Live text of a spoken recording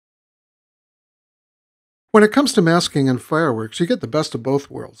When it comes to masking in Fireworks, you get the best of both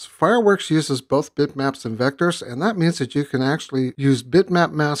worlds. Fireworks uses both bitmaps and vectors, and that means that you can actually use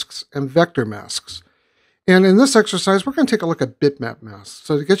bitmap masks and vector masks. And in this exercise, we're going to take a look at bitmap masks.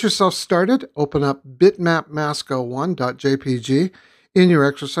 So to get yourself started, open up bitmapmask01.jpg in your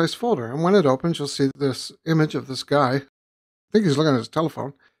exercise folder. And when it opens, you'll see this image of this guy. I think he's looking at his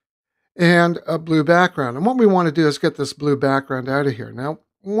telephone. And a blue background. And what we want to do is get this blue background out of here. Now,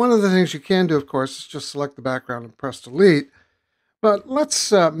 one of the things you can do, of course, is just select the background and press delete. But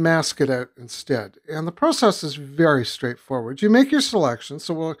let's mask it out instead. And the process is very straightforward. You make your selection.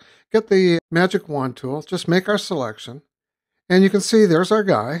 So we'll get the magic wand tool, just make our selection. And you can see there's our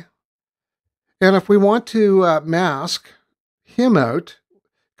guy. And if we want to mask him out,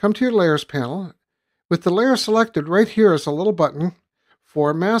 come to your layers panel. With the layer selected, right here is a little button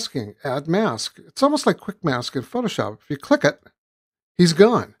for masking, add mask. It's almost like quick mask in Photoshop. If you click it, he's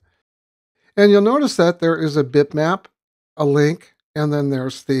gone. And you'll notice that there is a bitmap, a link, and then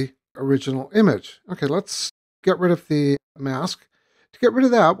there's the original image. Okay, let's get rid of the mask. To get rid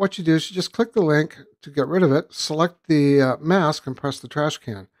of that, what you do is you just click the link to get rid of it, select the mask, and press the trash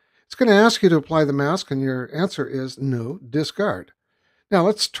can. It's going to ask you to apply the mask, and your answer is no, discard. Now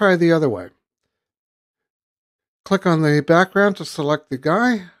let's try the other way. Click on the background to select the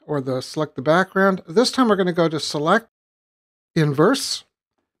guy, or select the background. This time we're going to go to select inverse.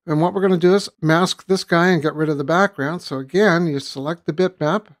 And what we're going to do is mask this guy and get rid of the background. So again, you select the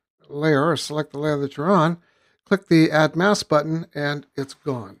bitmap layer, or select the layer that you're on, click the add mask button, and it's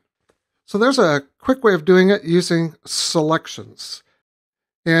gone. So there's a quick way of doing it using selections.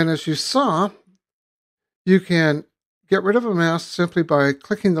 And as you saw, you can get rid of a mask simply by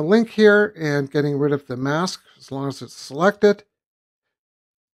clicking the link here and getting rid of the mask as long as it's selected.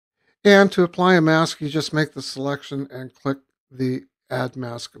 And to apply a mask, you just make the selection and click the Add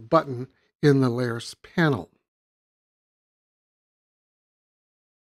Mask button in the Layers panel.